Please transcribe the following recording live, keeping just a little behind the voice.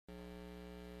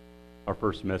Our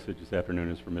first message this afternoon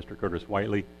is from Mr. Curtis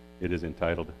Whiteley. It is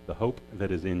entitled, "The Hope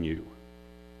That Is in You."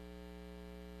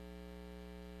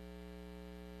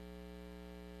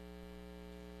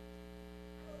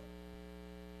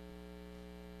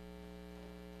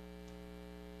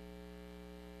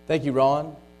 Thank you,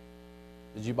 Ron.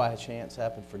 Did you by chance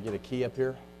happen to forget a key up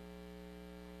here?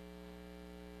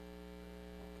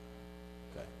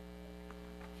 Okay.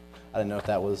 I didn't know if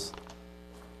that was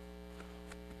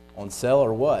on sale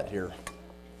or what here.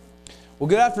 Well,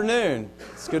 good afternoon.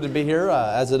 It's good to be here,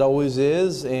 as it always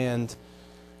is. And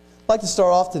I'd like to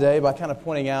start off today by kind of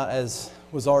pointing out, as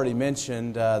was already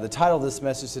mentioned, the title of this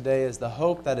message today is "The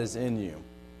Hope That Is in You."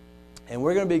 And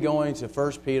we're going to be going to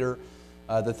 1 Peter,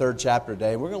 the 3rd chapter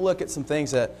today. We're going to look at some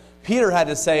things that Peter had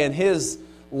to say in his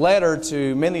letter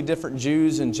to many different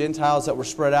Jews and Gentiles that were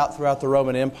spread out throughout the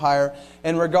Roman Empire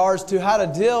in regards to how to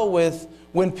deal with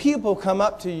when people come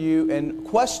up to you and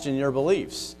question your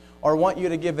beliefs or want you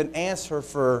to give an answer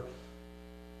for,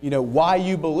 why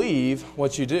you believe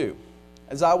what you do.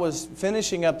 As I was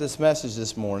finishing up this message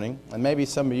this morning, and maybe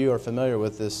some of you are familiar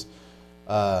with this,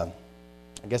 I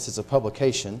guess it's a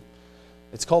publication.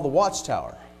 It's called The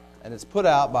Watchtower, and it's put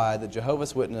out by the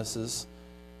Jehovah's Witnesses.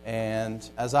 And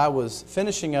as I was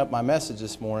finishing up my message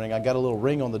this morning, I got a little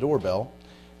ring on the doorbell,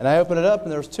 and I opened it up,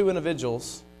 and there was two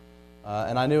individuals,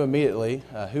 and I knew immediately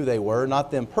who they were,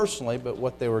 not them personally, but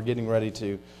what they were getting ready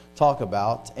to talk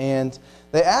about. And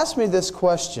they asked me this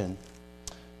question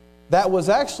that was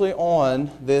actually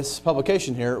on this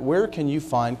publication here: where can you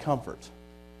find comfort?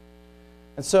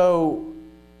 And so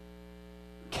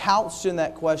couched in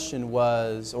that question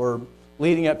was, or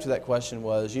leading up to that question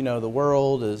was, the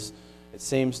world is, it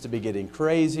seems to be getting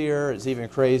crazier. It's even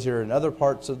crazier in other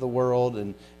parts of the world.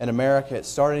 And in America, it's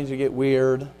starting to get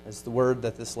weird, is the word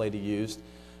that this lady used.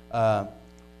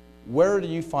 Where do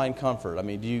you find comfort? I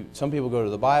mean, some people go to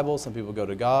the Bible, some people go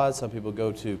to God, some people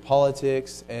go to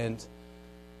politics. And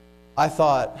I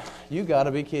thought, you got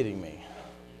to be kidding me.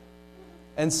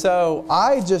 And so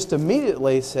I just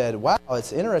immediately said, wow,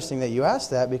 it's interesting that you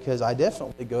asked that, because I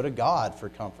definitely go to God for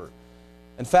comfort.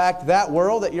 In fact, that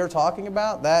world that you're talking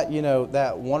about,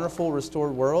 that wonderful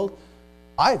restored world,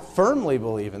 I firmly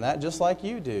believe in that, just like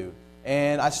you do.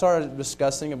 And I started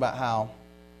discussing about how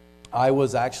I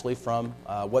was actually from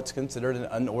what's considered an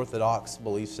unorthodox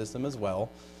belief system as well.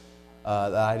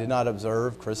 That I did not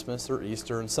observe Christmas or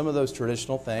Easter and some of those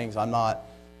traditional things. I'm not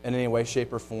in any way,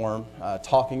 shape, or form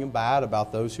talking bad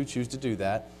about those who choose to do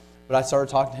that. But I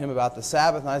started talking to him about the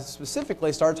Sabbath, and I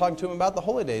specifically started talking to him about the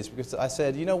holy days, because I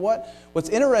said, you know what? What's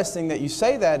interesting that you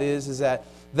say that is that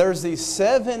there's these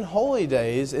 7 holy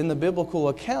days in the biblical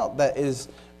account that is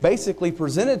basically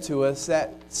presented to us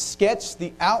that sketch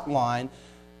the outline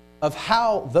of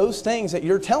how those things that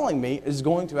you're telling me is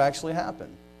going to actually happen.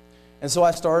 And so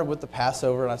I started with the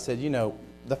Passover, and I said,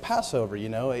 the Passover,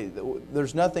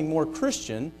 there's nothing more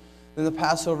Christian than the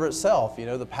Passover itself.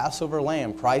 The Passover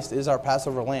lamb. Christ is our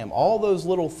Passover lamb. All those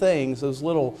little things, those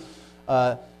little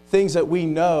things that we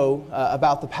know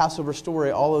about the Passover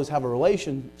story, all those have a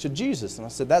relation to Jesus. And I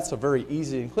said, that's a very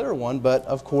easy and clear one, but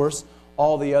of course,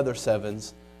 all the other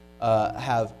 7s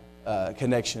have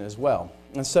connection as well.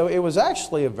 And so it was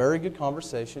actually a very good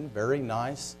conversation, very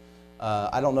nice.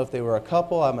 I don't know if they were a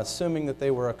couple. I'm assuming that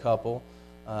they were a couple.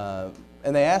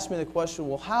 And they asked me the question,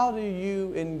 well, how do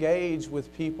you engage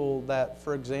with people that,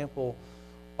 for example,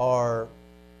 are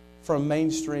from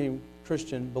mainstream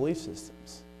Christian belief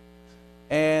systems?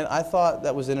 And I thought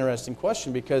that was an interesting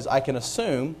question, because I can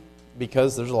assume,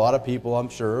 because there's a lot of people, I'm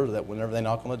sure, that whenever they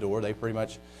knock on the door, they pretty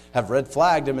much have red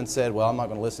flagged them and said, well, I'm not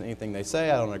going to listen to anything they say,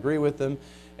 I don't agree with them,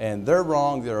 and they're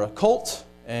wrong, they're a cult,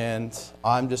 and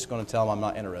I'm just going to tell them I'm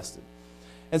not interested.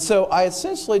 And so I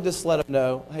essentially just let them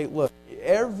know, hey, look,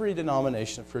 every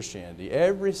denomination of Christianity,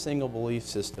 every single belief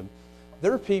system,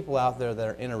 there are people out there that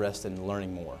are interested in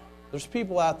learning more. There's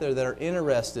people out there that are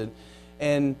interested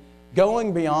in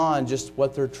going beyond just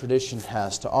what their tradition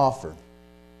has to offer.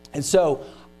 And so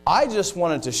I just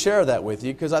wanted to share that with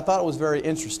you because I thought it was very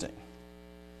interesting.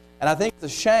 And I think it's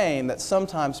a shame that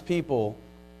sometimes people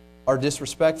are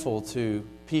disrespectful to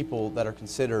people that are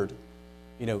considered,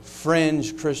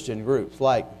 fringe Christian groups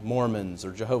like Mormons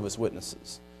or Jehovah's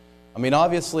Witnesses. I mean,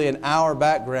 obviously, in our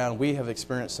background, we have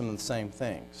experienced some of the same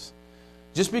things.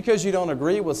 Just because you don't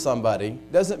agree with somebody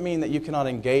doesn't mean that you cannot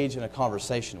engage in a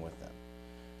conversation with them.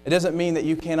 It doesn't mean that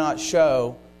you cannot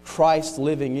show Christ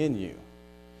living in you.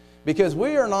 Because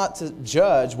we are not to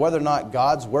judge whether or not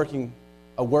God's working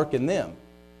a work in them.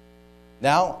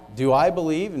 Now, do I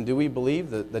believe and do we believe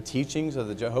the teachings of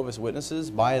the Jehovah's Witnesses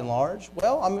by and large?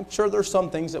 Well, I'm sure there's some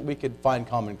things that we could find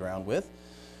common ground with.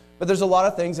 But there's a lot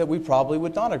of things that we probably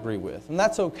would not agree with, and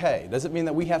that's okay. It doesn't mean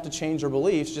that we have to change our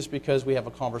beliefs just because we have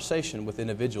a conversation with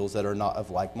individuals that are not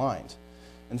of like mind.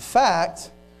 In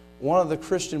fact, one of the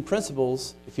Christian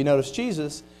principles, if you notice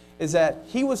Jesus, is that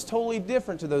he was totally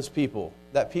different to those people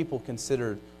that people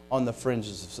considered on the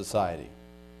fringes of society,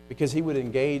 because he would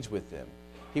engage with them.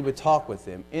 He would talk with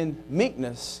them in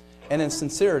meekness and in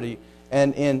sincerity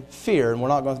and in fear, and we're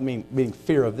not going to mean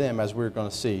fear of them, as we're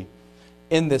going to see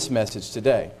in this message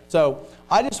today. So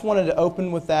I just wanted to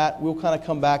open with that. We'll kind of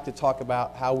come back to talk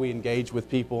about how we engage with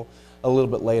people a little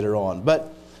bit later on.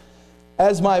 But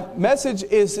as my message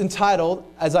is entitled,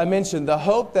 as I mentioned, The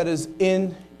Hope That Is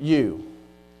in You.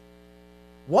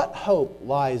 What hope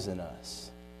lies in us?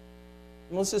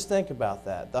 And let's just think about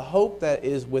that. The hope that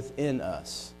is within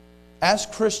us. As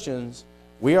Christians,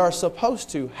 we are supposed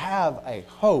to have a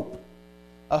hope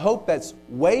that's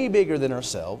way bigger than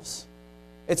ourselves.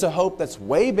 It's a hope that's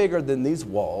way bigger than these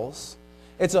walls.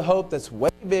 It's a hope that's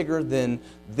way bigger than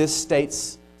this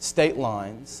state's state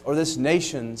lines or this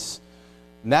nation's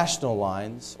national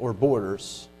lines or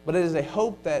borders. But it is a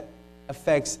hope that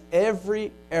affects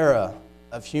every era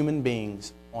of human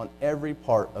beings on every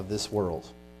part of this world.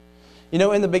 You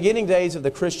know, in the beginning days of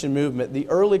the Christian movement, the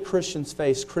early Christians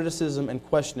faced criticism and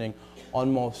questioning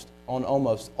on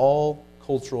almost all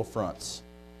cultural fronts.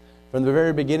 From the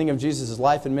very beginning of Jesus'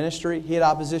 life and ministry, he had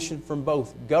opposition from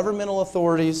both governmental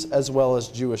authorities as well as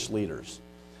Jewish leaders.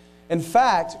 In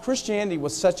fact, Christianity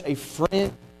was such a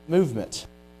fringe movement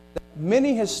that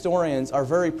many historians are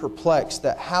very perplexed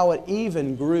at how it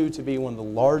even grew to be one of the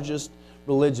largest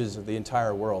religions of the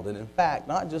entire world. And in fact,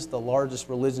 not just the largest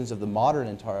religions of the modern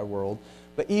entire world,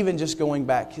 but even just going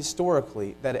back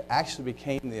historically, that it actually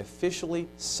became the officially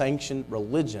sanctioned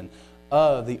religion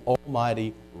of the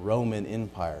almighty Roman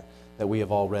Empire that we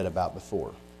have all read about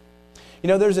before. You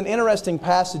know, there's an interesting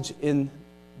passage in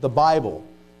the Bible,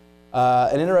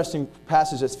 an interesting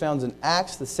passage that's found in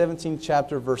Acts, the 17th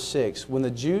chapter, verse 6, when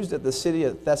the Jews at the city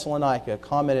of Thessalonica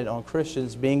commented on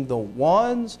Christians being the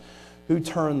ones who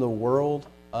turned the world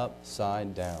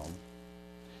upside down.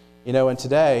 You know, and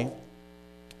today,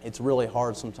 it's really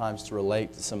hard sometimes to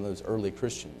relate to some of those early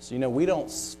Christians. You know, we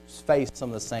don't face some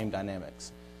of the same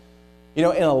dynamics. You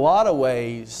know, in a lot of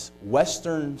ways,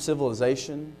 Western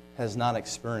civilization has not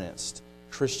experienced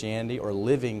Christianity or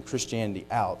living Christianity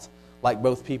out like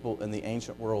both people in the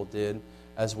ancient world did,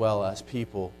 as well as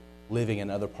people living in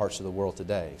other parts of the world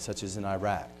today, such as in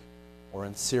Iraq, or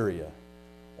in Syria,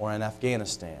 or in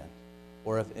Afghanistan,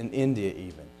 or in India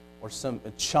even, or some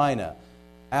China,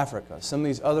 Africa, some of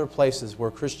these other places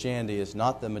where Christianity is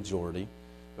not the majority,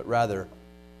 but rather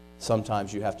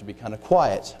sometimes you have to be kind of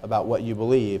quiet about what you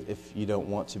believe if you don't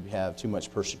want to have too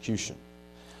much persecution.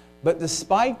 But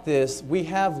despite this, we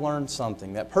have learned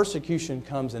something, that persecution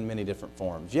comes in many different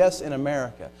forms. Yes, in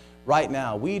America, right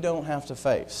now, we don't have to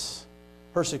face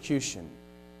persecution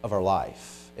of our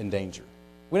life in danger.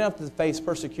 We don't have to face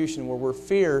persecution where we're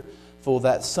fearful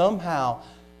that somehow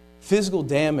physical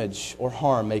damage or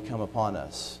harm may come upon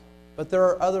us. But there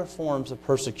are other forms of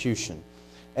persecution.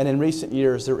 And in recent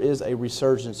years, there is a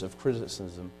resurgence of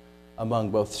criticism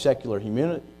among both secular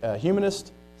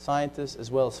humanists, scientists,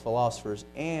 as well as philosophers,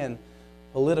 and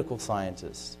political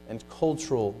scientists and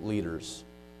cultural leaders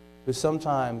who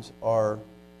sometimes are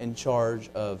in charge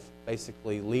of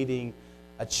basically leading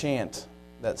a chant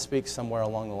that speaks somewhere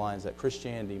along the lines that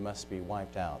Christianity must be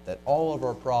wiped out, that all of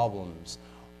our problems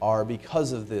are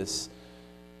because of this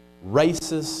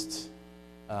racist,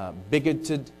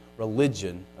 bigoted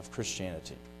religion of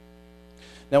Christianity.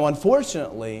 Now,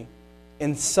 unfortunately,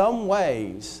 in some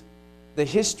ways, the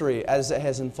history as it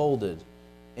has unfolded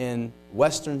in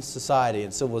Western society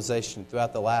and civilization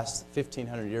throughout the last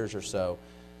 1,500 years or so,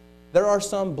 there are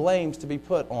some blames to be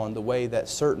put on the way that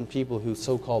certain people who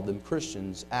so-called them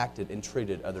Christians acted and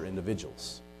treated other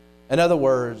individuals. In other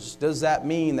words, does that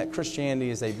mean that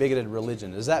Christianity is a bigoted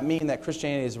religion? Does that mean that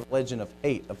Christianity is a religion of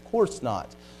hate? Of course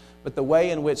not. But the way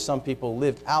in which some people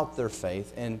lived out their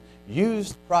faith and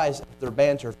used Christ as their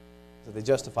banter that they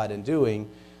justified in doing,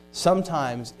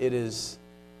 sometimes it is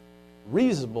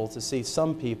reasonable to see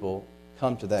some people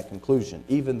come to that conclusion,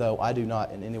 even though I do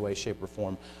not in any way, shape, or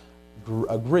form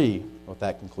agree with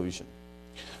that conclusion.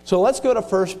 So let's go to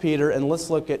 1 Peter and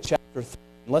let's look at chapter 3.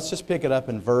 Let's just pick it up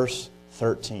in verse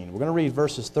 13. We're going to read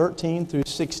verses 13 through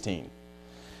 16.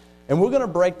 And we're going to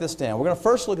break this down. We're going to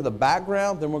first look at the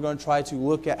background, then we're going to try to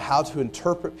look at how to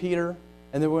interpret Peter,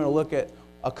 and then we're going to look at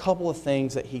a couple of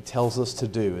things that he tells us to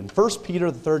do. In 1 Peter,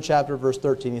 the 3rd chapter, verse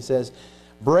 13, he says,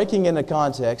 breaking into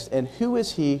context, and who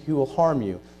is he who will harm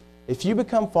you if you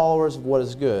become followers of what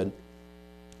is good?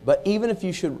 But even if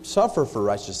you should suffer for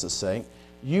righteousness' sake,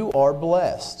 you are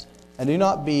blessed. And do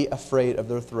not be afraid of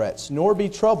their threats, nor be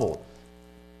troubled,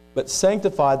 but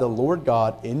sanctify the Lord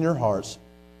God in your hearts,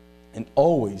 and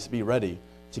always be ready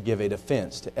to give a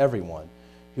defense to everyone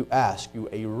who asks you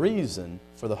a reason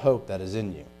for the hope that is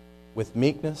in you, with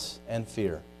meekness and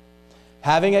fear,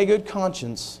 having a good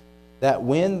conscience, that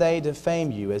when they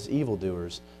defame you as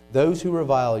evildoers, those who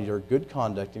revile your good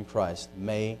conduct in Christ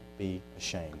may be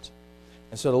ashamed.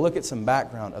 And so to look at some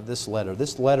background of this letter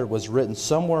was written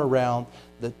somewhere around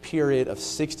the period of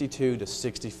 62 to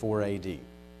 64 AD.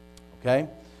 Okay?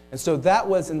 And so that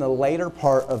was in the later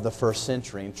part of the first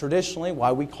century. And traditionally,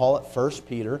 why we call it 1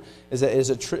 Peter is that it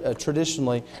is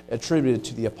traditionally attributed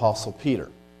to the Apostle Peter.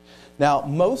 Now,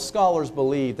 most scholars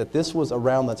believe that this was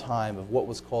around the time of what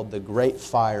was called the Great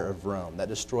Fire of Rome that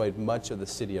destroyed much of the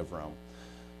city of Rome.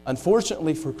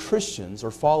 Unfortunately for Christians or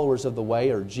followers of the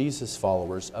way or Jesus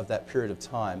followers of that period of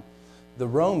time, the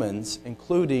Romans,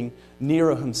 including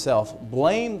Nero himself,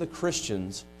 blamed the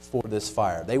Christians for this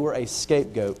fire. They were a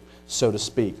scapegoat, so to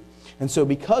speak. And so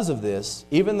because of this,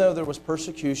 even though there was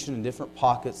persecution in different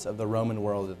pockets of the Roman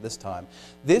world at this time,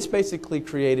 this basically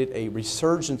created a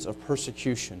resurgence of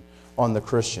persecution on the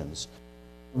Christians.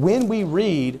 When we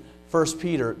read 1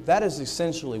 Peter, that is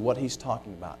essentially what he's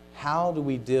talking about. How do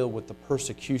we deal with the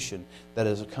persecution that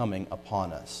is coming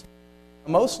upon us?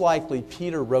 Most likely,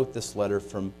 Peter wrote this letter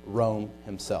from Rome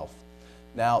himself.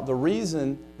 Now, the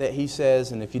reason that he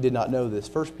says, and if you did not know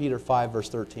this, 1 Peter 5, verse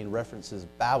 13 references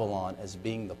Babylon as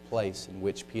being the place in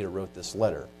which Peter wrote this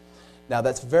letter. Now,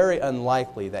 that's very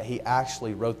unlikely that he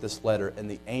actually wrote this letter in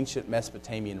the ancient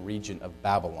Mesopotamian region of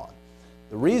Babylon.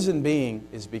 The reason being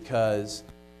is because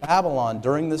Babylon,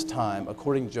 during this time,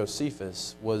 according to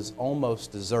Josephus, was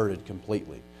almost deserted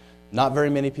completely. Not very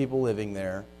many people living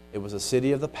there. It was a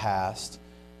city of the past.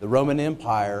 The Roman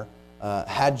Empire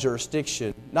had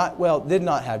jurisdiction, did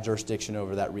not have jurisdiction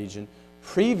over that region.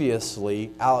 Previously,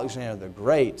 Alexander the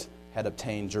Great had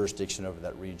obtained jurisdiction over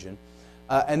that region.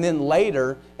 And then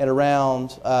later, at around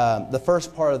the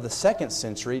first part of the 2nd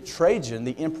century, Trajan,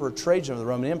 the Emperor Trajan of the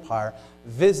Roman Empire,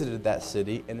 visited that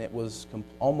city, and it was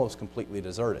almost completely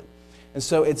deserted. And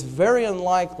so it's very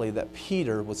unlikely that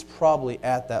Peter was probably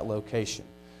at that location.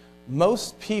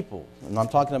 Most people, and I'm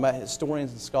talking about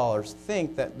historians and scholars,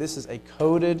 think that this is a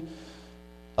coded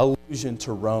allusion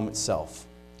to Rome itself.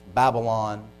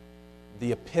 Babylon,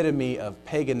 the epitome of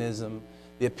paganism,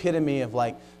 the epitome of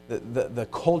like the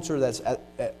culture that's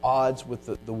at odds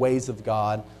with the ways of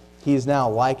God. He is now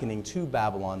likening to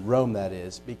Babylon, Rome that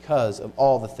is, because of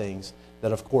all the things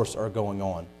that of course are going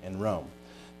on in Rome.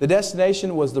 The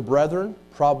destination was the brethren,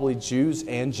 probably Jews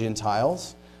and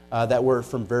Gentiles, that were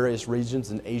from various regions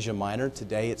in Asia Minor.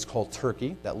 Today it's called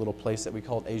Turkey, that little place that we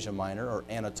called Asia Minor, or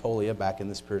Anatolia back in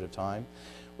this period of time.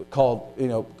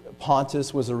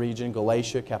 Pontus was a region,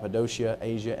 Galatia, Cappadocia,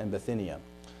 Asia, and Bithynia.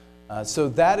 So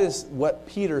that is what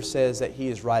Peter says that he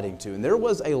is writing to. And there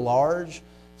was a large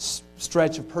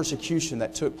stretch of persecution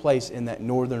that took place in that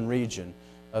northern region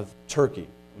of Turkey.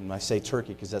 And I say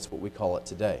Turkey because that's what we call it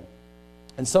today.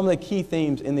 And some of the key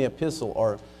themes in the epistle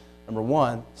are, number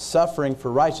one, suffering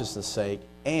for righteousness' sake,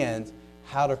 and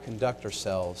how to conduct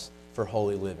ourselves for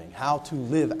holy living, how to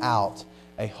live out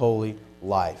a holy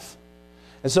life.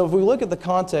 And so if we look at the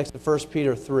context of 1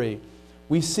 Peter 3,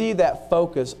 we see that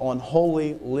focus on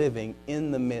holy living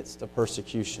in the midst of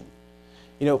persecution.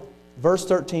 Verse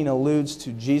 13 alludes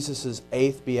to Jesus'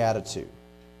 8th beatitude,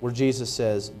 where Jesus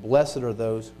says, "Blessed are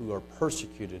those who are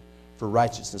persecuted for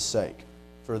righteousness' sake,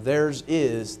 for theirs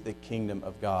is the kingdom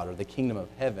of God," or the kingdom of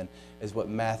heaven is what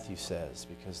Matthew says,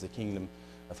 because the kingdom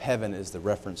of heaven is the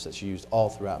reference that's used all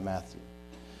throughout Matthew.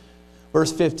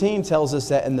 Verse 15 tells us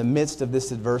that in the midst of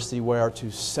this adversity, we are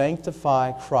to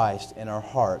sanctify Christ in our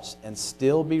hearts and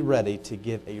still be ready to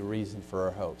give a reason for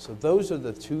our hope. So those are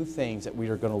the two things that we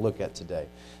are going to look at today.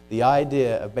 The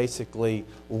idea of basically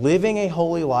living a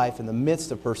holy life in the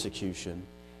midst of persecution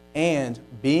and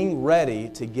being ready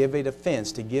to give a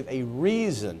defense, to give a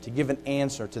reason, to give an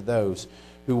answer to those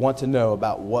who want to know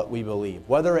about what we believe,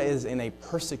 whether it is in a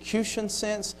persecution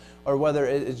sense or whether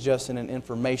it is just in an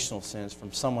informational sense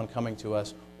from someone coming to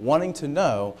us wanting to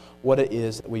know what it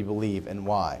is that we believe and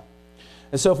why.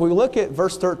 And so if we look at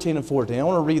verse 13 and 14, I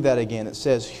want to read that again. It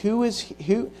says, who is he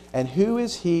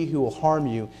who will harm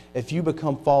you if you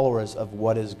become followers of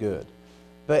what is good?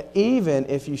 But even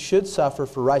if you should suffer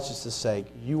for righteousness' sake,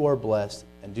 you are blessed,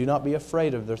 and do not be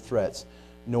afraid of their threats,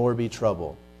 nor be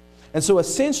troubled. And so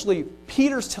essentially,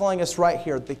 Peter's telling us right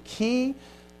here, the key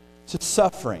to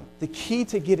suffering, the key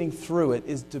to getting through it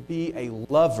is to be a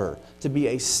lover, to be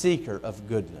a seeker of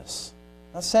goodness.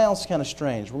 That sounds kind of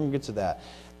strange. We're going to get to that.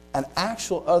 An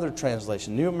actual other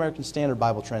translation, New American Standard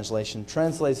Bible translation,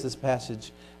 translates this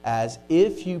passage as,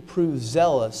 if you prove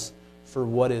zealous for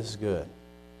what is good.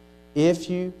 If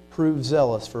you prove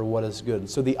zealous for what is good.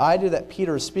 So the idea that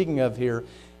Peter is speaking of here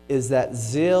is that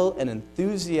zeal and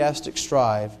enthusiastic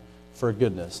strive for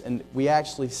goodness. And we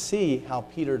actually see how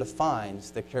Peter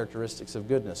defines the characteristics of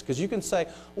goodness. Because you can say,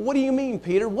 well, what do you mean,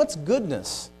 Peter? What's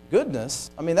goodness?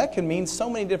 Goodness? I mean, that can mean so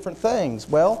many different things.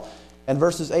 Well, in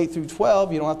verses 8 through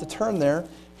 12, you don't have to turn there,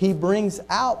 he brings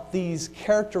out these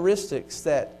characteristics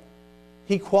that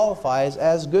he qualifies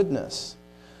as goodness.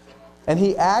 And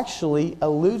he actually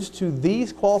alludes to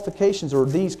these qualifications, or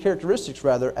these characteristics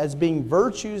rather, as being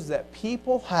virtues that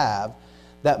people have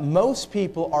that most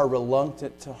people are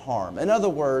reluctant to harm. In other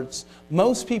words,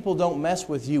 most people don't mess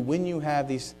with you when you have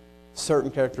these certain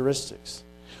characteristics.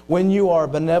 When you are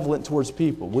benevolent towards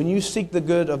people, when you seek the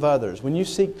good of others, when you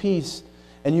seek peace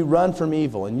and you run from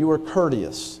evil and you are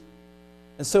courteous.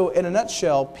 And so in a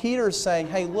nutshell, Peter is saying,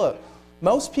 hey, look,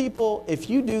 most people, if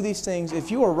you do these things, if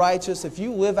you are righteous, if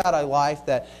you live out a life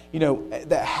that,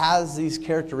 that has these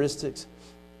characteristics,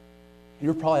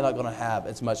 you're probably not going to have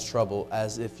as much trouble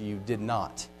as if you did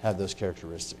not have those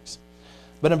characteristics.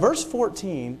 But in verse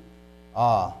 14,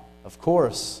 of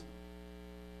course,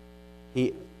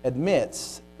 he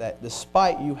admits that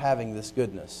despite you having this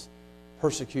goodness,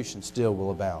 persecution still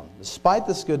will abound. Despite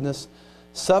this goodness,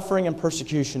 suffering and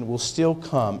persecution will still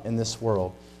come in this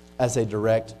world as a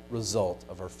direct result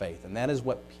of our faith. And that is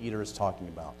what Peter is talking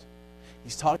about.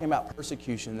 He's talking about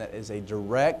persecution that is a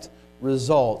direct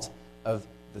result of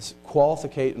this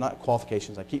not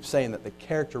qualifications, I keep saying that, the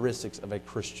characteristics of a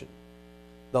Christian,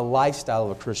 the lifestyle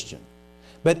of a Christian.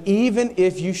 But even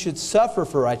if you should suffer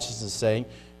for righteousness' sake,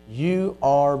 you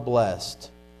are blessed.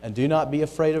 And do not be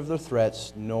afraid of their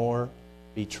threats, nor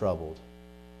be troubled.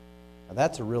 Now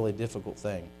that's a really difficult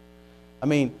thing. I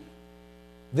mean,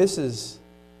 this is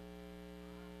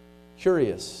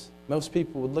curious. Most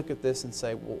people would look at this and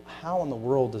say, well, how in the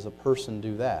world does a person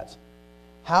do that?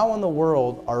 How in the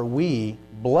world are we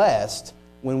blessed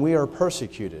when we are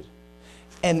persecuted?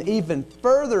 And even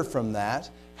further from that,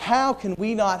 how can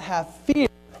we not have fear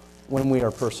when we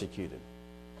are persecuted?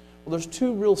 Well, there's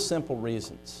two real simple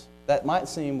reasons. That might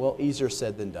seem, well, easier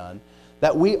said than done,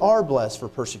 that we are blessed for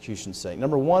persecution's sake.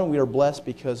 Number one, we are blessed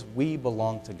because we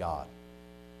belong to God.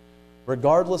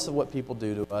 Regardless of what people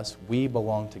do to us, we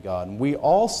belong to God. And we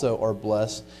also are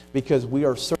blessed because we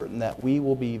are certain that we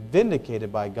will be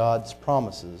vindicated by God's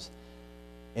promises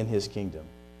in His kingdom.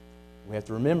 We have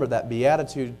to remember that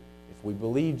beatitude, if we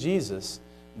believe Jesus,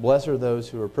 blessed are those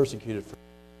who are persecuted for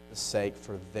His sake,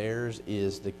 for theirs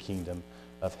is the kingdom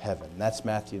of heaven. And that's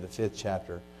Matthew, the 5th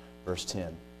chapter, verse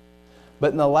 10.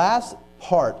 But in the last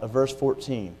part of verse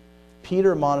 14,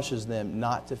 Peter admonishes them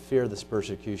not to fear this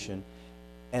persecution,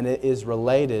 and it is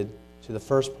related to the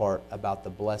first part about the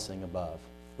blessing above,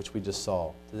 which we just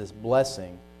saw, to this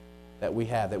blessing that we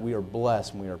have, that we are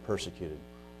blessed when we are persecuted.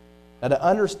 Now, to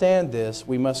understand this,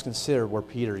 we must consider where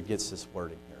Peter gets this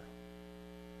wording here.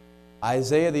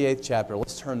 Isaiah, the 8th chapter,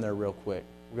 let's turn there real quick.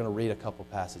 We're going to read a couple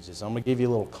passages. I'm going to give you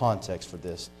a little context for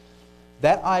this.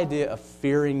 That idea of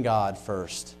fearing God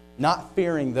first, not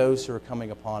fearing those who are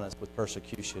coming upon us with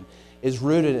persecution, is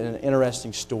rooted in an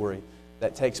interesting story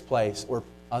that takes place, or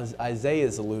Isaiah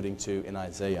is alluding to in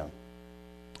Isaiah,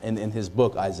 in his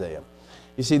book Isaiah.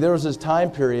 You see, there was this time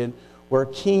period where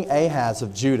King Ahaz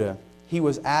of Judah, he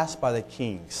was asked by the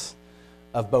kings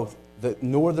of both the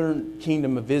northern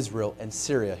kingdom of Israel and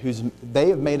Syria, they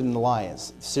have made an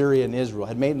alliance. Syria and Israel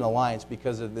had made an alliance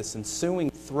because of this ensuing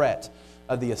threat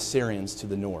of the Assyrians to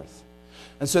the north.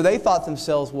 And so they thought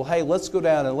themselves, well, hey, let's go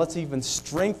down and let's even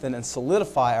strengthen and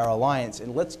solidify our alliance,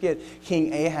 and let's get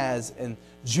King Ahaz and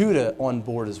Judah on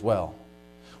board as well.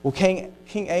 Well, King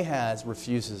Ahaz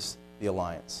refuses the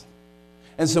alliance.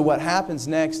 And so what happens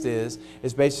next is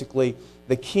basically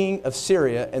the king of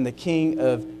Syria and the king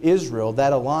of Israel,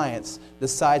 that alliance,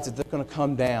 decides that they're going to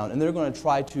come down and they're going to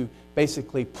try to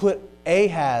basically put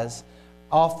Ahaz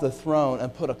off the throne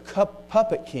and put a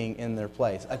puppet king in their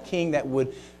place, a king that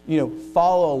would,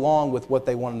 follow along with what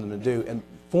they wanted them to do and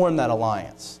form that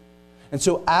alliance. And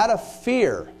so out of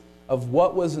fear of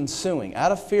what was ensuing,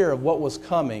 out of fear of what was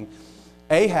coming,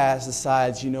 Ahaz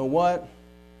decides, you know what?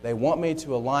 They want me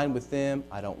to align with them.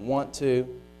 I don't want to.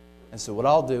 And so what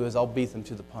I'll do is I'll beat them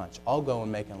to the punch. I'll go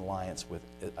and make an alliance with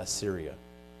Assyria.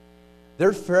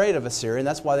 They're afraid of Assyria, and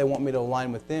that's why they want me to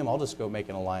align with them. I'll just go make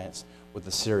an alliance with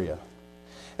Assyria.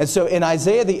 And so in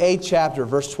Isaiah, the 8th chapter,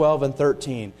 verse 12 and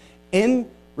 13, in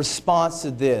response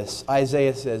to this,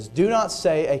 Isaiah says, "Do not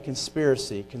say a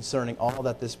conspiracy concerning all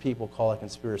that this people call a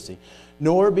conspiracy,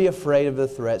 nor be afraid of the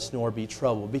threats, nor be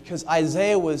troubled." Because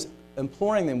Isaiah was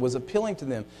imploring them, was appealing to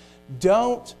them,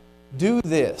 don't do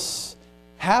this.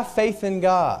 Have faith in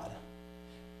God.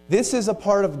 This is a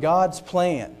part of God's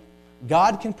plan.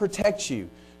 God can protect you.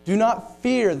 Do not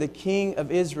fear the king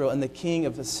of Israel and the king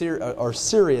of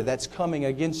Syria that's coming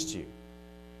against you.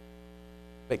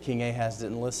 But King Ahaz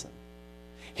didn't listen.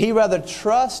 He rather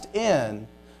trust in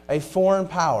a foreign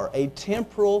power, a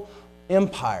temporal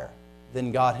empire,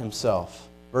 than God himself.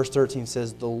 Verse 13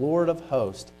 says, "The Lord of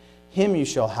hosts, him you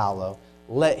shall hallow.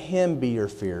 Let him be your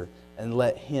fear, and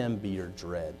let him be your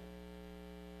dread."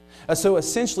 So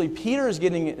essentially, Peter is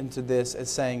getting into this as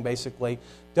saying, basically,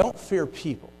 don't fear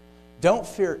people. Don't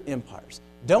fear empires.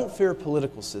 Don't fear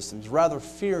political systems. Rather,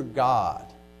 fear God,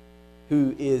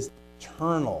 who is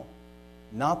eternal,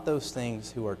 not those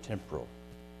things who are temporal.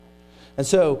 And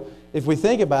so, if we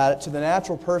think about it, to the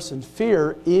natural person,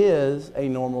 fear is a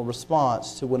normal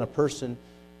response to when a person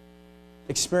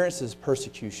experiences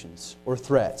persecutions or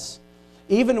threats.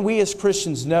 Even we as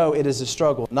Christians know it is a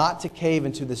struggle not to cave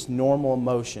into this normal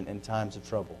emotion in times of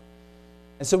trouble.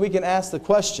 And so we can ask the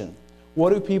question,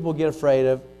 what do people get afraid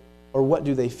of, or what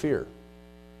do they fear?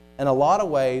 In a lot of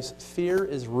ways, fear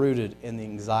is rooted in the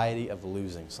anxiety of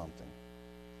losing something.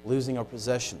 Losing our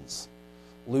possessions,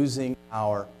 losing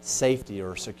our safety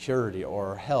or security or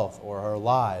our health or our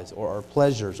lives or our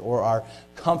pleasures or our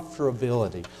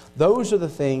comfortability. Those are the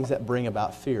things that bring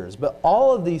about fears. But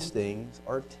all of these things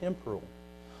are temporal.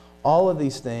 All of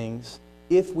these things,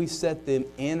 if we set them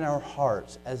in our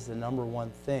hearts as the number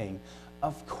one thing,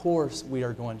 of course we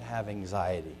are going to have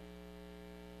anxiety.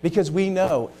 Because we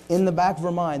know in the back of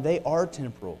our mind they are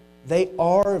temporal. They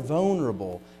are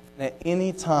vulnerable. And at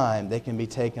any time they can be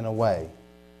taken away,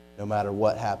 no matter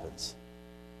what happens.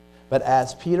 But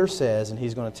as Peter says, and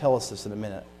he's going to tell us this in a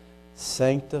minute,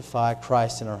 sanctify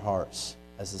Christ in our hearts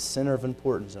as the center of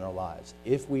importance in our lives.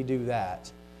 If we do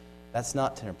that, that's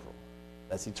not temporal.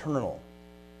 That's eternal.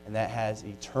 And that has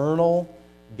eternal,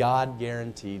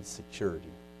 God-guaranteed security.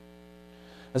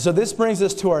 And so this brings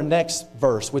us to our next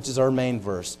verse, which is our main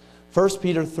verse. 1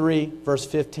 Peter 3, verse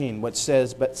 15, which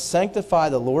says, "But sanctify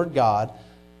the Lord God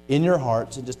in your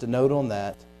hearts." And just a note on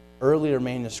that, earlier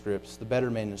manuscripts, the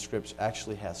better manuscripts,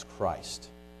 actually has Christ.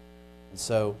 And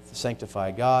so,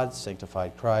 sanctify God, sanctify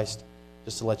Christ.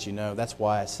 Just to let you know, that's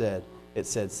why it said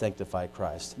sanctify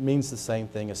Christ. It means the same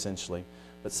thing essentially.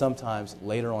 But sometimes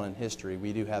later on in history,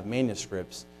 we do have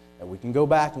manuscripts that we can go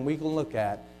back and we can look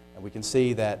at, and we can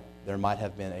see that there might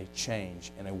have been a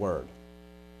change in a word.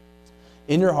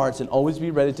 "In your hearts, and always be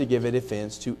ready to give a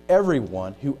defense to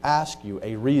everyone who asks you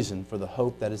a reason for the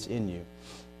hope that is in you,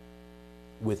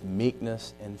 with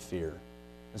meekness and fear."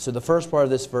 And so the first part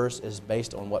of this verse is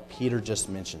based on what Peter just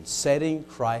mentioned, setting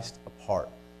Christ apart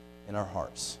in our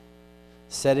hearts.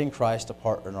 Setting Christ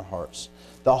apart in our hearts.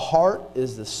 The heart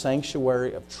is the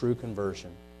sanctuary of true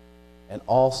conversion and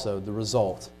also the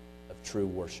result of true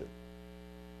worship.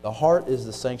 The heart is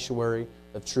the sanctuary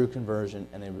of true conversion,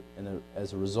 and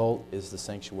as a result is the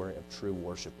sanctuary of true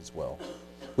worship as well.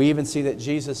 We even see that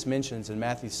Jesus mentions in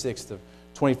Matthew 6, the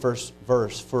 21st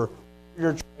verse, "For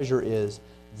where your treasure is,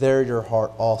 there your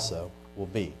heart also will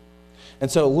be." And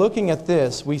so looking at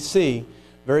this, we see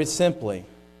very simply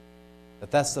that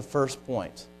that's the first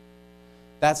point.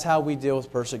 That's how we deal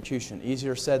with persecution.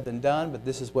 Easier said than done, but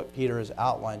this is what Peter has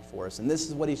outlined for us. And this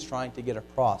is what he's trying to get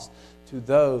across to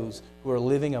those who are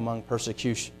living among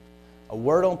persecution. A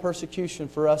word on persecution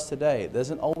for us today, it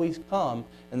doesn't always come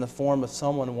in the form of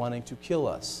someone wanting to kill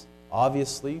us.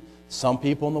 Obviously, some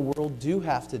people in the world do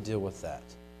have to deal with that.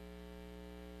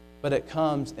 But it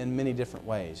comes in many different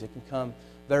ways. It can come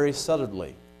very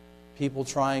subtly. People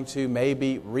trying to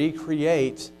maybe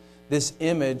recreate this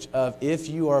image of, if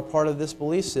you are a part of this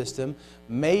belief system,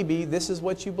 maybe this is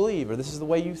what you believe, or this is the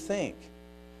way you think.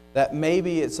 That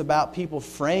maybe it's about people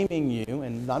framing you,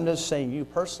 and I'm just saying you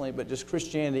personally, but just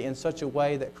Christianity in such a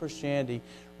way that Christianity,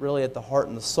 really at the heart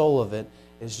and the soul of it,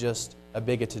 is just a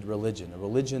bigoted religion. A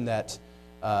religion that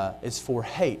is for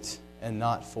hate and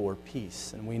not for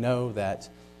peace. And we know that,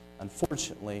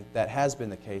 unfortunately, that has been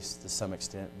the case to some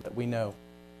extent, but we know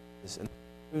this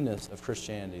trueness of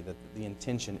Christianity, that the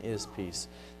intention is peace.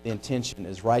 The intention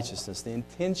is righteousness. The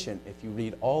intention, if you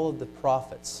read all of the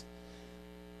prophets,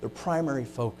 their primary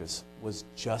focus was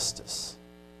justice,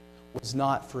 was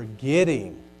not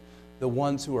forgetting the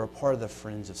ones who are a part of the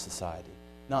fringe of society,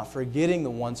 not forgetting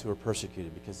the ones who are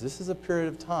persecuted, because this is a period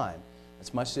of time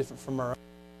that's much different from our own.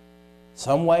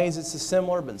 Some ways it's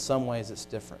similar, but in some ways it's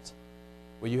different.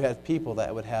 where you had people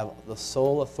that would have the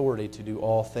sole authority to do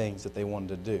all things that they wanted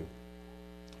to do.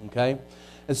 Okay?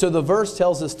 And so the verse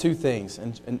tells us two things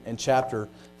in chapter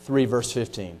 3, verse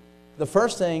 15. The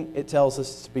first thing it tells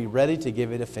us is to be ready to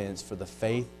give a defense for the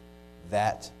faith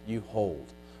that you hold,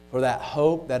 for that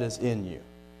hope that is in you.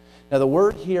 Now the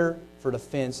word here for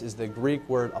defense is the Greek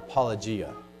word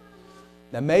apologia.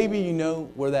 Now maybe you know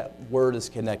where that word is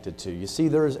connected to. You see,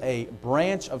 there is a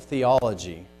branch of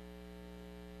theology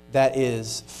that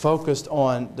is focused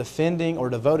on defending or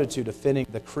devoted to defending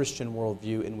the Christian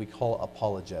worldview, and we call it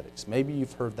apologetics. Maybe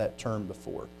you've heard that term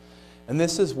before. And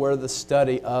this is where the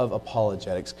study of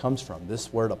apologetics comes from,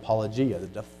 this word apologia, the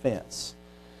defense.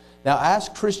 Now, as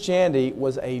Christianity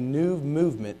was a new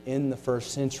movement in the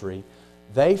first century,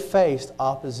 they faced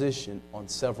opposition on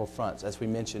several fronts, as we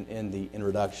mentioned in the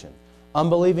introduction.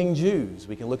 Unbelieving Jews.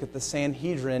 We can look at the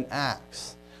Sanhedrin in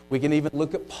Acts. We can even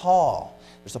look at Paul.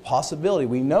 There's a possibility.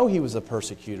 We know he was a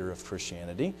persecutor of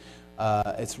Christianity.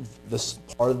 It's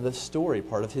part of the story,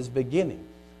 part of his beginning.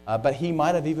 But he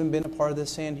might have even been a part of the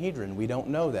Sanhedrin. We don't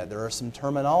know that. There are some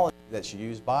terminology that's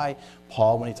used by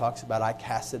Paul when he talks about, I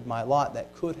casted my lot,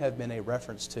 that could have been a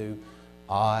reference to,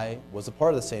 I was a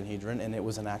part of the Sanhedrin and it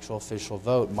was an actual official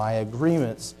vote. My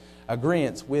agreements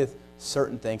with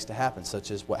certain things to happen,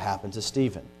 such as what happened to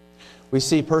Stephen. We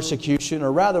see persecution,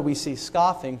 or rather we see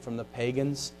scoffing from the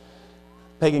pagan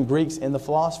Greeks and the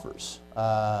philosophers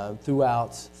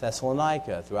throughout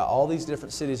Thessalonica, throughout all these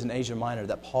different cities in Asia Minor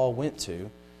that Paul went to,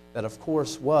 that of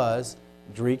course was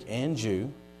Greek and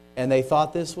Jew, and they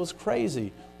thought this was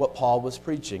crazy, what Paul was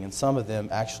preaching, and some of them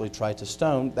actually tried to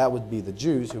stone. That would be the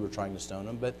Jews who were trying to stone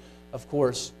him, but of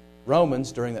course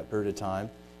Romans during that period of time,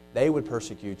 they would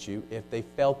persecute you if they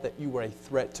felt that you were a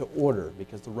threat to order,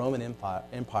 because the Roman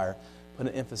Empire put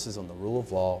an emphasis on the rule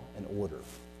of law and order.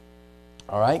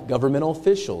 All right, governmental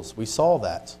officials, we saw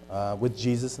that with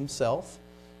Jesus himself,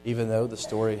 even though the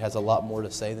story has a lot more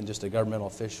to say than just a governmental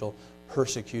official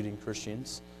persecuting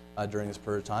Christians during this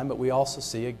period of time. But we also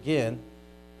see, again,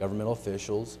 governmental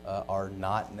officials are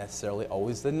not necessarily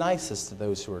always the nicest to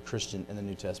those who are Christian in the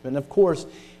New Testament. And of course,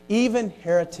 even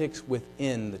heretics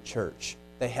within the church,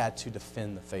 they had to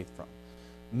defend the faith from.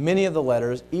 Many of the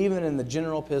letters, even in the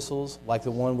general epistles, like the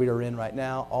one we are in right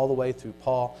now, all the way through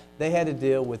Paul, they had to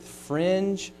deal with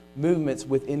fringe movements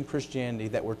within Christianity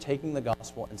that were taking the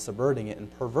gospel and subverting it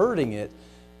and perverting it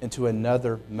into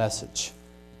another message.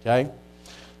 Okay?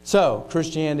 So,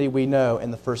 Christianity, we know, in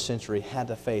the first century had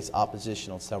to face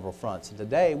opposition on several fronts. And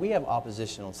today, we have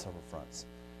opposition on several fronts.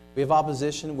 We have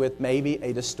opposition with maybe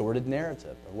a distorted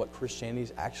narrative of what Christianity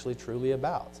is actually truly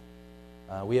about.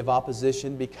 We have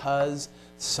opposition because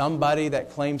somebody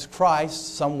that claims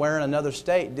Christ somewhere in another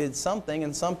state did something,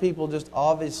 and some people just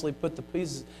obviously put the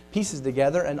pieces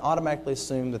together and automatically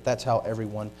assume that that's how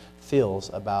everyone feels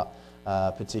about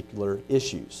particular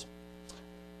issues.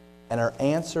 And our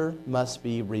answer must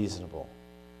be reasonable.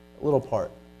 A little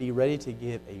part, be ready to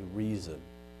give a reason.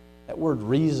 That word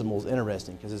reasonable is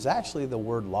interesting because it's actually the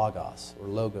word logos, or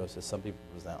logos as some people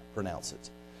pronounce it.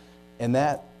 And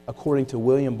that, according to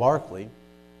William Barclay,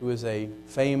 who is a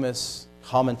famous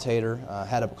commentator,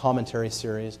 had a commentary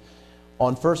series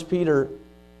on 1 Peter,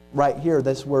 right here,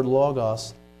 this word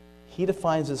logos, he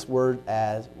defines this word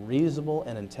as reasonable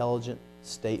and intelligent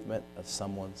statement of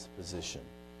someone's position.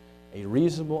 A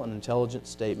reasonable and intelligent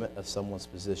statement of someone's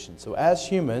position. So as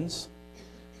humans,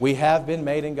 we have been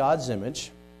made in God's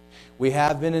image. We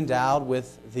have been endowed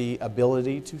with the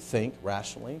ability to think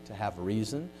rationally, to have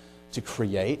reason, to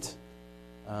create.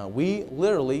 We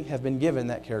literally have been given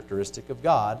that characteristic of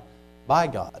God by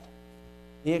God.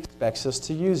 He expects us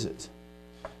to use it.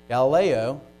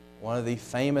 Galileo, one of the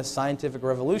famous scientific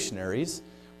revolutionaries,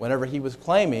 whenever he was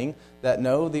claiming that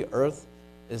no, the earth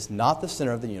is not the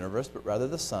center of the universe, but rather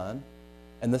the sun,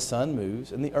 and the sun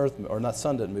moves, and the earth, or not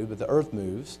sun doesn't move, but the earth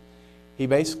moves, he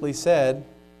basically said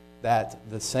that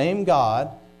the same God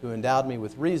who endowed me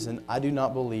with reason, I do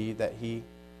not believe that he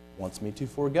wants me to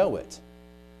forego it.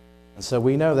 And so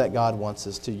we know that God wants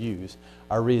us to use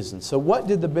our reason. So what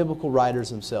did the biblical writers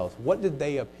themselves, what did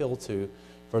they appeal to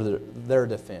for their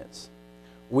defense?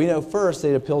 We know first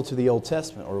they appealed to the Old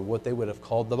Testament, or what they would have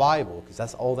called the Bible, because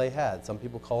that's all they had. Some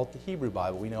people call it the Hebrew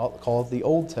Bible. We call it the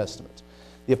Old Testament.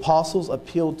 The apostles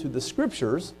appealed to the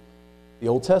Scriptures, the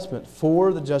Old Testament,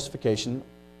 for the justification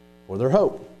for their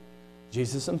hope.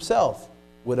 Jesus himself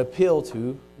would appeal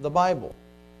to the Bible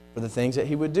for the things that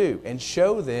he would do and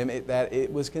show them that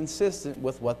it was consistent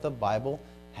with what the Bible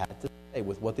had to say,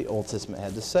 with what the Old Testament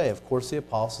had to say. Of course, the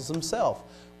apostles themselves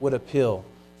would appeal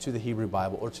to the Hebrew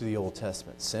Bible or to the Old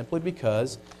Testament, simply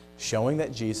because showing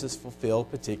that Jesus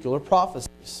fulfilled particular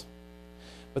prophecies.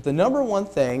 But the number one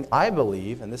thing I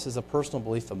believe, and this is a personal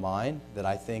belief of mine, that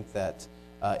I think that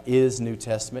is New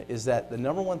Testament, is that the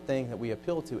number one thing that we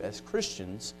appeal to as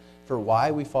Christians for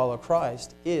why we follow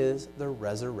Christ is the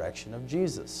resurrection of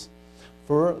Jesus.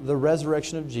 For the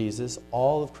resurrection of Jesus,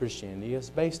 all of Christianity is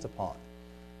based upon.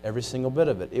 Every single bit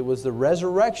of it. It was the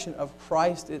resurrection of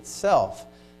Christ itself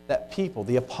that people,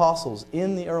 the apostles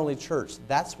in the early church,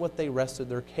 that's what they rested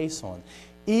their case on.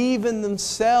 Even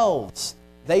themselves,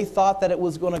 they thought that it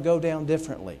was going to go down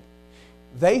differently.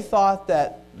 They thought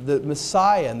that the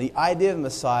Messiah and the idea of the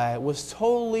Messiah was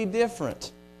totally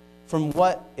different from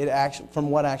what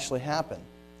actually happened.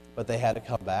 But they had to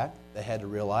come back. They had to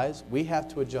realize we have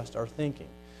to adjust our thinking.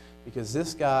 Because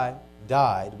this guy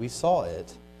died, we saw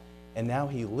it, and now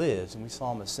he lives, and we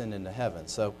saw him ascend into heaven.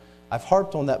 So I've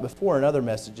harped on that before in other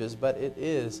messages, but it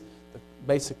is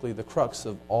basically the crux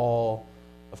of all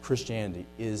of Christianity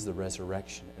is the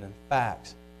resurrection. And in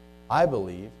fact, I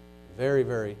believe very,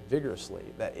 very vigorously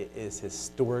that it is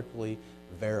historically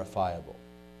verifiable,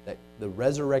 that the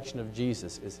resurrection of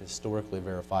Jesus is historically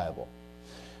verifiable.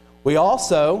 We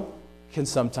also can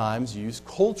sometimes use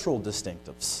cultural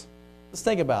distinctives. Let's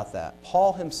think about that.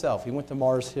 Paul himself, he went to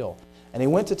Mars Hill, and he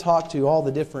went to talk to all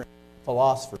the different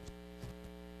philosophers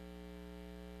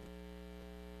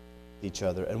each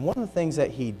other. And one of the things that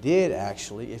he did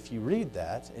actually, if you read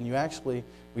that, and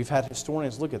we've had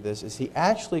historians look at this, is he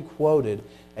actually quoted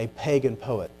a pagan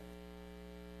poet.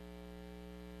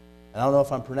 And I don't know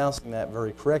if I'm pronouncing that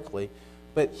very correctly,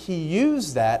 but he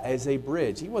used that as a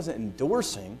bridge. He wasn't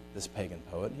endorsing this pagan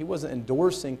poet. He wasn't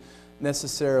endorsing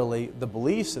necessarily the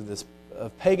beliefs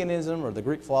of paganism or the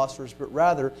Greek philosophers, but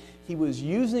rather he was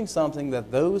using something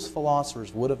that those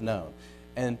philosophers would have known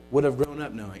and would have grown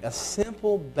up knowing, a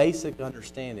simple, basic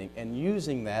understanding, and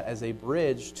using that as a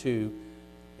bridge to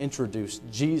introduce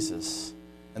Jesus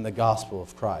and the gospel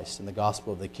of Christ and the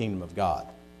gospel of the kingdom of God.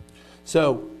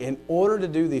 So, in order to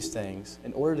do these things,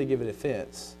 in order to give a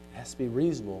defense, it has to be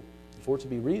reasonable. And for it to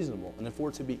be reasonable, and for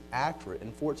it to be accurate,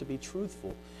 and for it to be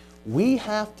truthful, we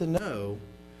have to know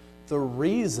the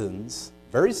reasons,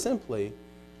 very simply,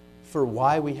 for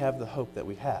why we have the hope that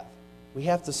we have. We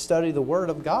have to study the Word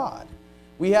of God.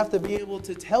 We have to be able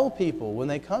to tell people when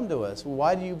they come to us, well,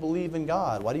 why do you believe in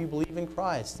God? Why do you believe in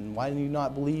Christ? And why do you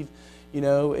not believe,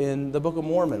 in the Book of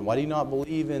Mormon? Why do you not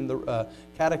believe in the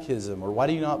Catechism? Or why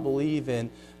do you not believe in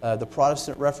the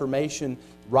Protestant Reformation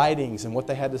writings and what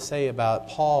they had to say about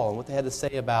Paul and what they had to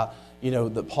say about,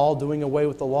 the Paul doing away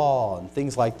with the law and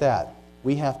things like that?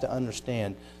 We have to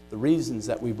understand the reasons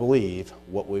that we believe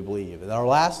what we believe. And our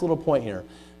last little point here,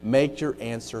 make your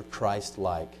answer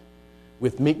Christ-like,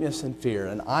 with meekness and fear.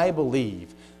 And I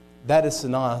believe that is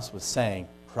synonymous with saying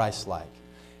Christ-like.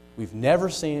 We've never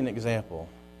seen an example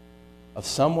of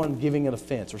someone giving an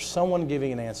offense or someone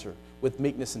giving an answer with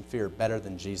meekness and fear better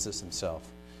than Jesus himself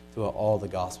throughout all the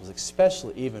Gospels,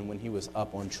 especially even when he was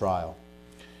up on trial.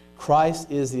 Christ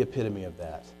is the epitome of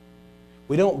that.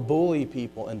 We don't bully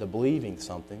people into believing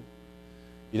something.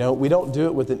 We don't do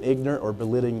it with an ignorant or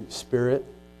belittling spirit.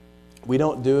 We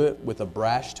don't do it with a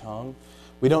brash tongue.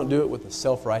 We don't do it with a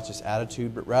self-righteous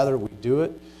attitude, but rather we do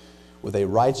it with a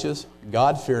righteous,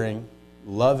 God-fearing,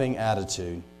 loving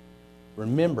attitude.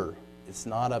 Remember, it's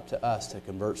not up to us to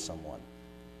convert someone.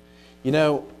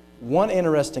 One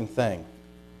interesting thing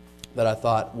that I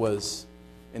thought was,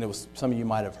 and it was, some of you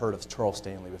might have heard of Charles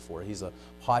Stanley before. He's a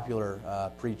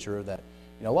popular preacher that,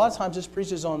 a lot of times just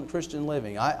preaches on Christian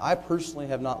living. I personally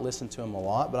have not listened to him a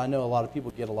lot, but I know a lot of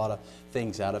people get a lot of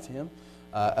things out of him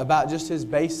about just his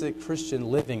basic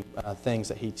Christian living things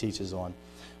that he teaches on.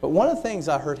 But one of the things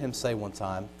I heard him say one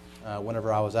time,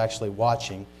 whenever I was actually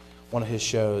watching one of his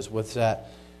shows, was that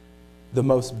the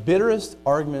most bitterest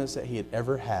arguments that he had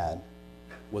ever had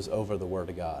was over the Word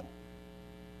of God.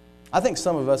 I think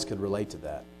some of us could relate to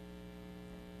that.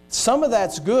 Some of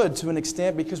that's good to an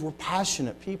extent because we're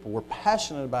passionate people. We're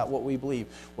passionate about what we believe.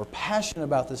 We're passionate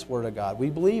about this Word of God. We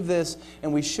believe this,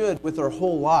 and we should, with our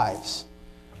whole lives.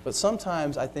 But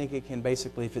sometimes I think it can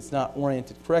basically, if it's not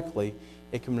oriented correctly,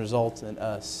 it can result in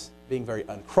us being very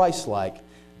un-Christ-like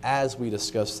as we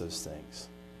discuss those things.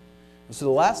 And so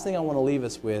the last thing I want to leave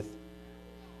us with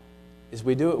is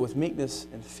we do it with meekness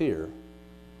and fear,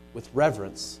 with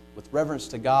reverence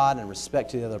to God and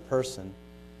respect to the other person.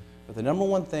 But the number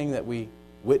one thing that we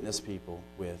witness people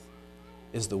with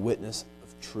is the witness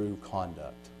of true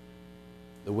conduct.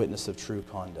 The witness of true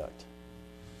conduct.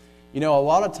 A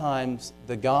lot of times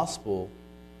the gospel,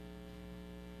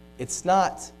 it's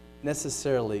not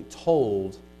necessarily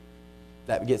told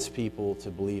that gets people to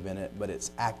believe in it, but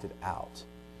it's acted out.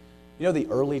 The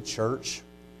early church,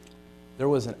 There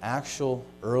was an actual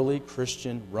early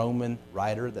Christian Roman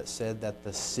writer that said that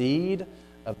the seed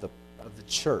of the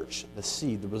church,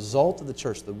 the result of the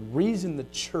church, the reason the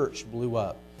church blew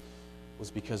up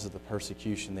was because of the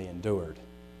persecution they endured.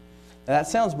 Now that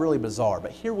sounds really bizarre,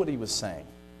 but hear what he was saying.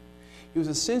 He was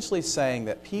essentially saying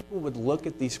that people would look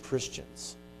at these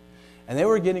Christians, and they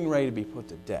were getting ready to be put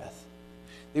to death.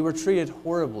 They were treated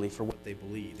horribly for what they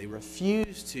believed. They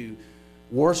refused to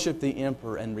worship the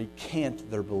emperor and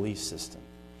recant their belief system.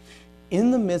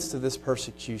 In the midst of this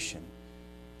persecution,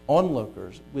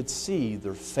 onlookers would see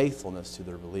their faithfulness to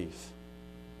their belief,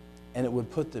 and it would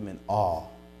put them in awe.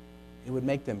 It would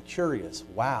make them curious.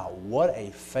 Wow, what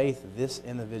a faith this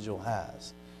individual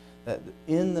has. That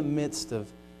in the midst of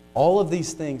all of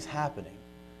these things happening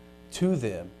to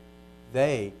them,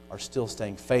 they are still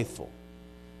staying faithful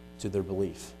to their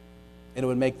belief. And it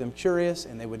would make them curious,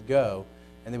 and they would go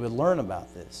and they would learn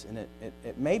about this. And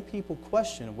it made people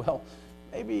question, well,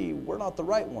 maybe we're not the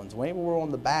right ones. Maybe we're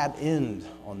on the bad end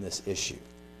on this issue.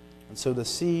 And so the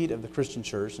seed of the Christian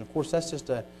church, and of course that's just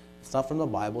it's not from the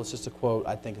Bible, it's just a quote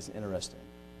I think is interesting.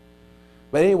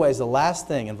 But anyways, the last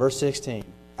thing in verse 16,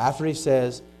 after he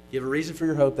says, give a reason for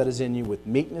your hope that is in you with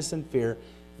meekness and fear,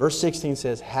 verse 16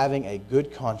 says, having a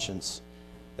good conscience,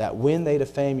 that when they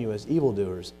defame you as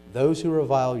evildoers, those who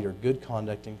revile your good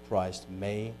conduct in Christ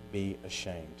may be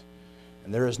ashamed.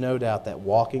 And there is no doubt that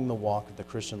walking the walk of the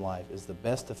Christian life is the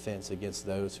best defense against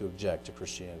those who object to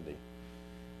Christianity.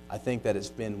 I think that it's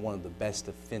been one of the best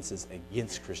defenses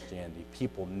against Christianity,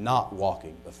 people not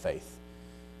walking the faith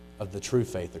of the true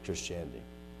faith of Christianity.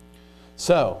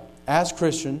 So, as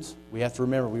Christians, we have to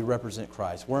remember we represent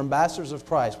Christ. We're ambassadors of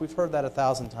Christ. We've heard that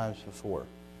 1,000 times before.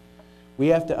 We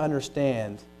have to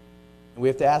understand, and we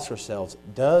have to ask ourselves,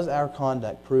 does our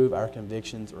conduct prove our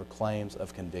convictions or claims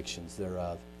of convictions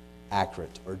thereof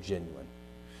accurate or genuine?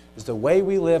 Does the way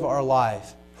we live our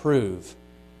life prove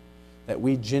that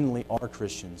we genuinely are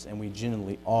Christians and we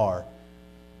genuinely are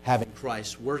having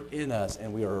Christ work in us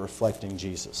and we are reflecting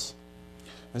Jesus?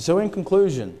 And so in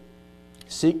conclusion,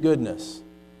 seek goodness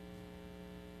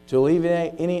to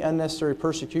alleviate any unnecessary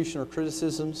persecution or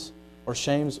criticisms or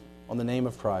shames on the name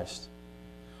of Christ.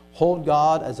 Hold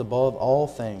God as above all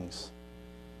things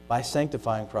by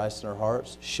sanctifying Christ in our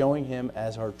hearts, showing Him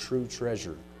as our true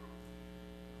treasure.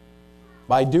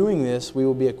 By doing this, we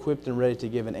will be equipped and ready to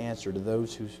give an answer to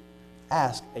those who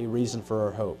ask a reason for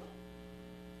our hope.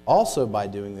 Also, by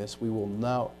doing this, we will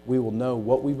know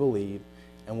what we believe,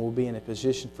 and will be in a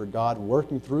position for God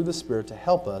working through the Spirit to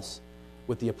help us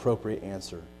with the appropriate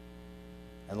answer.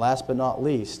 And last but not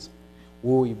least,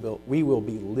 we will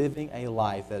be living a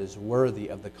life that is worthy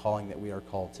of the calling that we are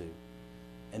called to,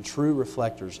 and true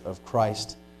reflectors of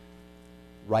Christ's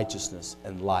righteousness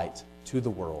and light to the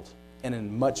world, and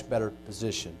in much better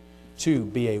position to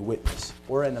be a witness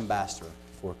or an ambassador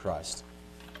for Christ.